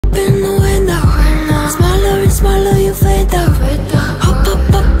up in the window. Smaller and smaller, you fade out. Hop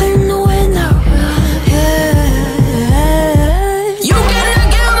up in the window. Yeah. You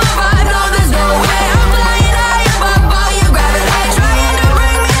cannot get my vibe, no, there's no way. I'm flying high above all your gravity, trying to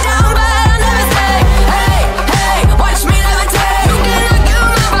bring me down, but I'll never stay. Hey, hey, watch me levitate. You cannot get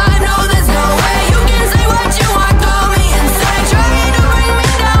my vibe, no, there's no way. You can say what you want, call me insane, trying to bring me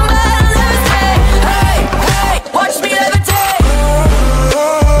down, but I'll never stay. Hey, hey, watch me levitate.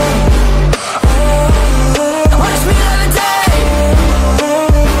 Watch me levitate.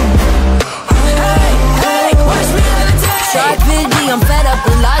 Hey, hey, watch me levitate. Try pity, I'm fed up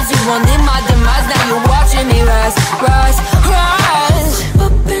with lies. You wanted my demise, now you're watching me rise, rise, rise.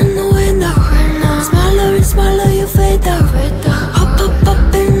 Up in the window. Smaller and smaller, you fade out. Hop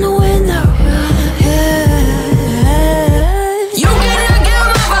up in the window. Yeah. You cannot get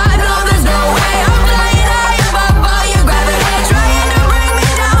my vibe, no, there's no way. I'm flying high above all your gravity, trying to bring me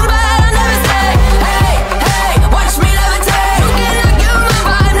down, but I'll never stay. Hey, hey, watch me levitate. You cannot get my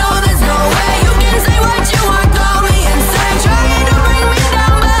vibe, no, there's no way. You can say what you want, call me insane, trying to bring me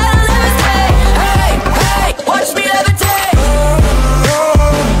down, but I'll never stay. Hey, hey, watch me levitate.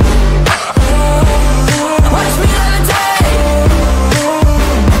 Watch me levitate.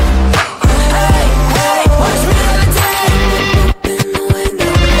 Hey, hey, watch me levitate. Up in the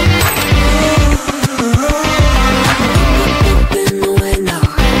window. Up in the window.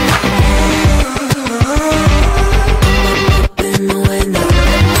 Up in the window.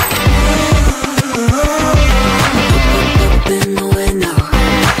 Up in the window.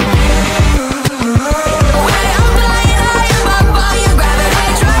 Way I'm flying high above all your gravity,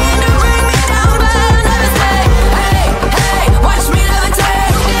 trying to bring me down, but I'll never stay. Hey, hey, watch me levitate.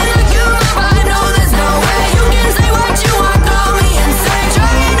 You cannot get my vibe, no, there's no way. You can say what you want, call me insane,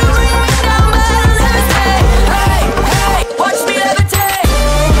 trying to bring me down, but I'll never stay. Hey, hey, watch me levitate.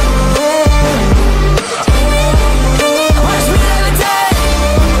 Watch me levitate.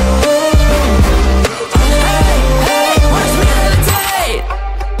 Hey, hey, watch me levitate.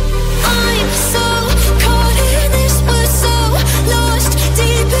 I'm so caught in this, but so lost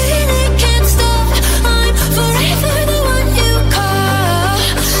deep in it, can't stop. I'm forever the one you call.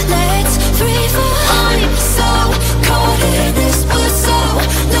 Let's free fall. I'm so caught in this, but so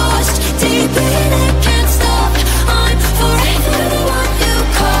lost deep in it, can't stop. I'm forever the one you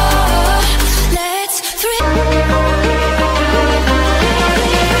call. Let's free.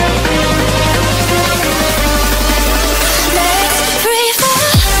 Let's free fall.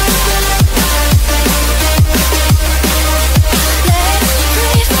 Let's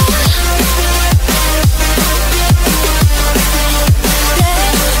free fall.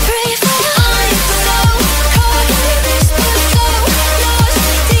 Let's free fall. I'm so caught in this, but so lost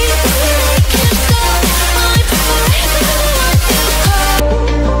deep in it, can't stop. I'm forever the one you call.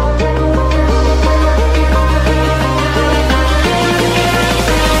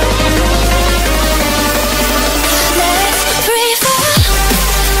 Let's free fall.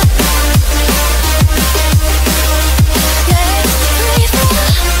 Let's free fall.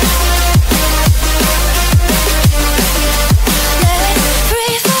 Let's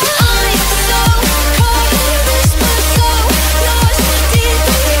free fall. I'm so caught in this, but so lost deep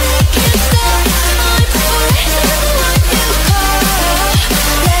in it, can't stop. I'm forever the one you call.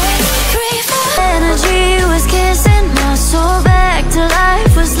 Let's free fall. Energy was kissing my soul back to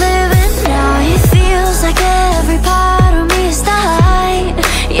life, was living. Now it feels like every part of me is dying.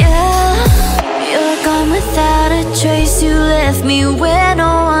 Yeah, you're gone without a trace. You left me where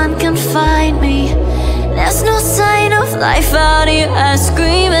no one can find me. There's no sign of life out here. I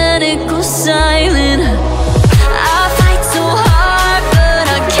scream and it goes silent.